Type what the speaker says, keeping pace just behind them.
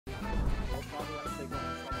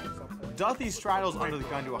Duthie straddles under the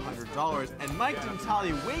gun to $100, and Mike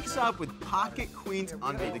Dentale wakes up with pocket queens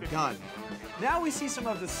under the gun. Now we see some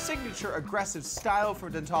of the signature aggressive style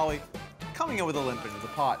from Dentale coming in with a limp into the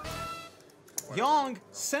pot. Yong,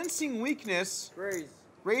 sensing weakness,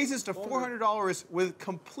 raises to $400 with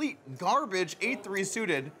complete garbage 8-3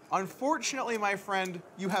 suited. Unfortunately, my friend,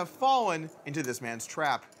 you have fallen into this man's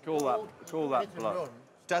trap. Call that bluff.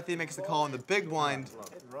 Duthie makes the call on the big blind,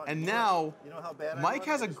 and now Mike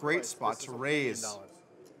has a great spot to raise.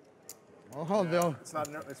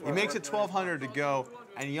 He makes it $1,200 to go,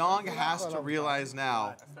 and Yong has to realize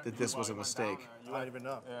now that this was a mistake. You don't even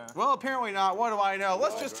know. Well, apparently not. What do I know?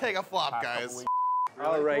 Let's just take a flop, guys.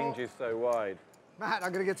 Our range is so wide. Matt,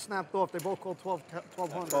 I'm gonna get snapped off. They both called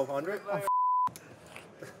 1,200. 1,200?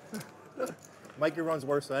 Mikey runs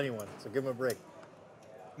worse than anyone, so give him a break.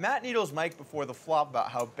 Matt needles Mike before the flop about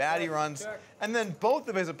how bad he runs, and then both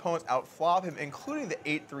of his opponents outflop him, including the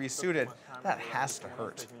 8-3 suited. That has to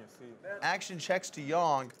hurt. Action checks to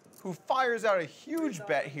Yong, who fires out a huge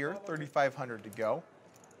bet here, $3,500 to go.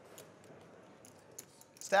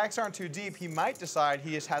 Stacks aren't too deep. He might decide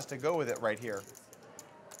he just has to go with it right here.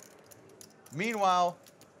 Meanwhile,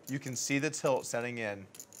 you can see the tilt setting in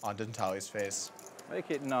on Dentale's face. Make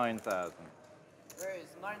it 9,000. There is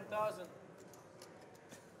 9,000.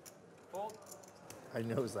 Fold. I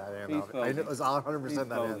knows that, He's I know it was 100% that.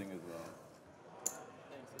 Folding as well.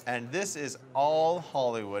 And this is all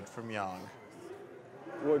Hollywood from Yong.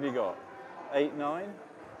 What have you got? 8-9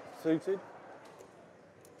 suited.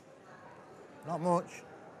 Not much.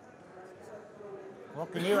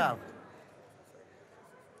 What can you have?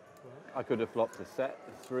 I could have flopped a set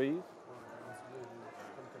of threes.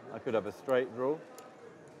 I could have a straight draw.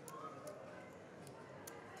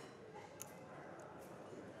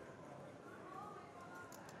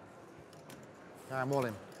 I'm all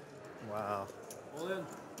in. Wow. All in.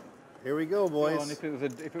 Here we go, boys. Well, and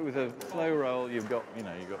if it was a slow roll, you've got, you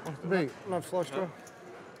know, you've got. Me, no flush draw.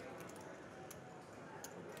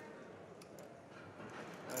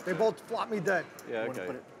 They both flop me dead. Yeah, You want to okay.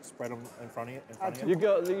 put it, spread them in front of you?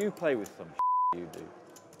 You play with some you do.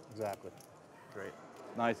 Exactly. Great.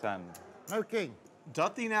 Nice hand. No king.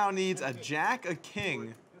 Duthie now needs a jack, a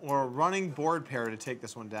king, or a running board pair to take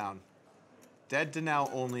this one down. Dead to now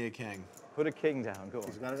only a king. Put a king down, go on.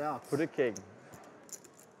 He's got it out. Put a king.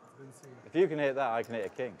 If you can hit that, I can hit a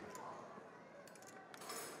king.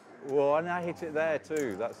 Whoa, and I hit it there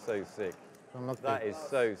too. That's so sick. That is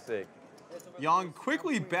so sick. Yong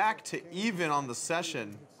quickly back to even on the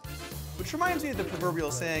session, which reminds me of the proverbial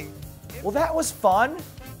saying, Well, that was fun.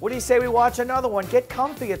 What do you say we watch another one? Get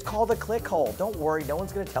comfy. It's called a click hole. Don't worry, no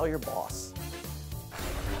one's going to tell your boss.